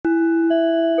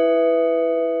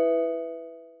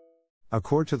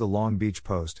According to the Long Beach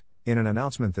Post, in an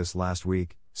announcement this last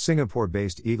week,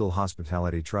 Singapore-based Eagle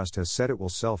Hospitality Trust has said it will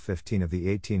sell 15 of the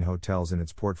 18 hotels in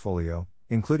its portfolio,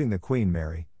 including the Queen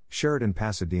Mary, Sheraton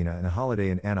Pasadena and Holiday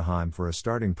Inn Anaheim for a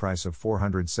starting price of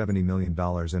 $470 million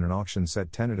in an auction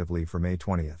set tentatively for May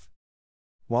 20.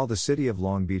 While the city of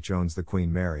Long Beach owns the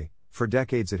Queen Mary, for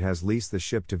decades it has leased the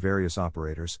ship to various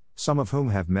operators, some of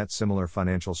whom have met similar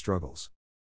financial struggles.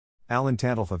 Alan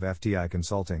Tantelf of FTI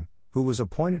Consulting, who was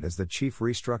appointed as the chief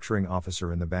restructuring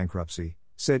officer in the bankruptcy,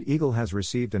 said Eagle has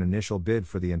received an initial bid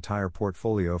for the entire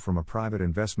portfolio from a private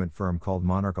investment firm called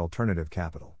Monarch Alternative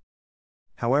Capital.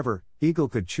 However, Eagle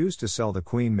could choose to sell the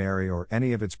Queen Mary or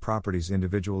any of its properties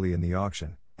individually in the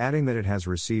auction, adding that it has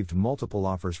received multiple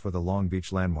offers for the Long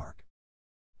Beach landmark.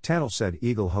 Tantelf said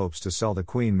Eagle hopes to sell the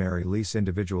Queen Mary lease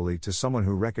individually to someone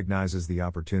who recognizes the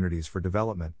opportunities for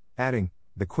development, adding,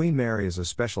 "The Queen Mary is a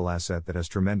special asset that has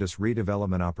tremendous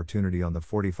redevelopment opportunity on the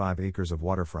 45 acres of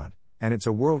waterfront, and it's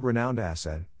a world-renowned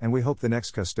asset, and we hope the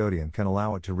next custodian can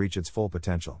allow it to reach its full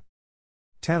potential."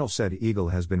 Tantelf said Eagle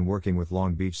has been working with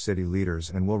Long Beach city leaders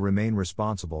and will remain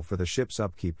responsible for the ship's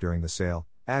upkeep during the sale,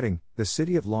 adding, "The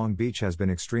city of Long Beach has been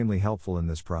extremely helpful in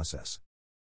this process."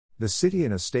 The city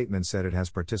in a statement said it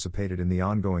has participated in the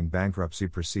ongoing bankruptcy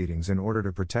proceedings in order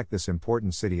to protect this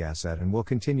important city asset and will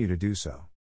continue to do so.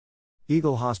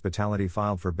 Eagle Hospitality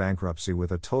filed for bankruptcy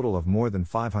with a total of more than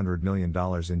 $500 million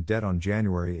in debt on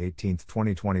January 18,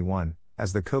 2021,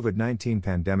 as the COVID-19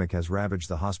 pandemic has ravaged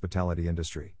the hospitality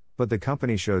industry, but the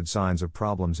company showed signs of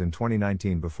problems in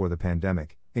 2019 before the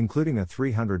pandemic, including a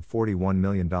 $341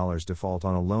 million default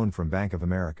on a loan from Bank of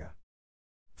America.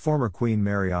 Former Queen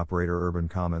Mary operator Urban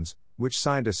Commons, which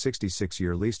signed a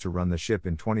 66-year lease to run the ship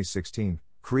in 2016,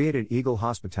 created Eagle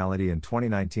Hospitality in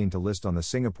 2019 to list on the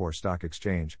Singapore Stock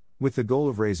Exchange, with the goal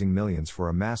of raising millions for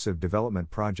a massive development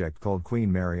project called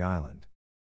Queen Mary Island.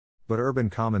 But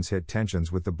Urban Commons hit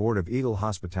tensions with the board of Eagle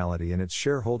Hospitality and its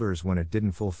shareholders when it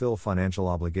didn't fulfill financial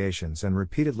obligations and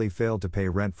repeatedly failed to pay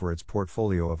rent for its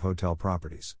portfolio of hotel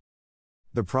properties.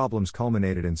 The problems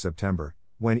culminated in September,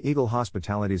 when Eagle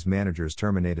Hospitality's managers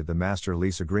terminated the master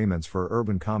lease agreements for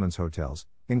Urban Commons hotels,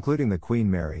 including the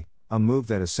Queen Mary, a move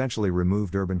that essentially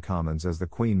removed Urban Commons as the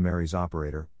Queen Mary's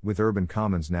operator, with Urban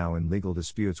Commons now in legal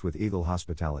disputes with Eagle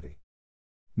Hospitality.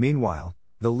 Meanwhile,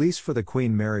 the lease for the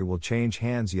Queen Mary will change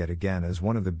hands yet again as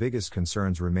one of the biggest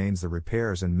concerns remains the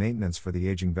repairs and maintenance for the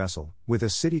aging vessel, with a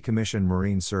city-commissioned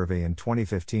marine survey in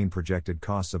 2015 projected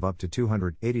costs of up to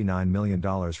 $289 million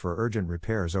for urgent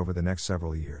repairs over the next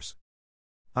several years.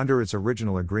 Under its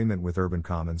original agreement with Urban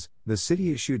Commons, the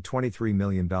city issued $23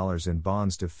 million in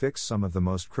bonds to fix some of the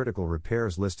most critical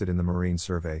repairs listed in the marine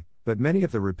survey, but many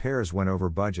of the repairs went over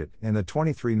budget and the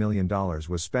 $23 million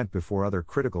was spent before other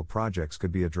critical projects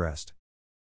could be addressed.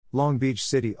 Long Beach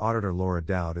City Auditor Laura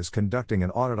Dowd is conducting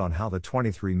an audit on how the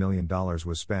 $23 million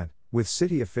was spent, with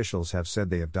city officials have said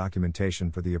they have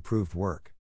documentation for the approved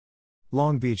work.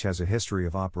 Long Beach has a history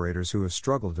of operators who have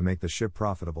struggled to make the ship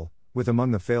profitable, with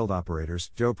among the failed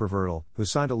operators, Joe Provertal, who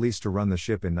signed a lease to run the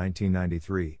ship in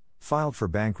 1993, filed for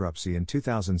bankruptcy in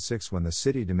 2006 when the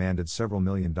city demanded several $1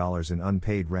 million in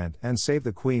unpaid rent, and Save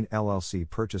the Queen LLC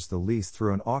purchased the lease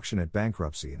through an auction at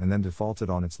bankruptcy and then defaulted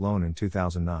on its loan in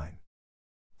 2009.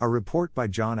 A report by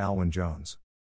John Alwyn Jones.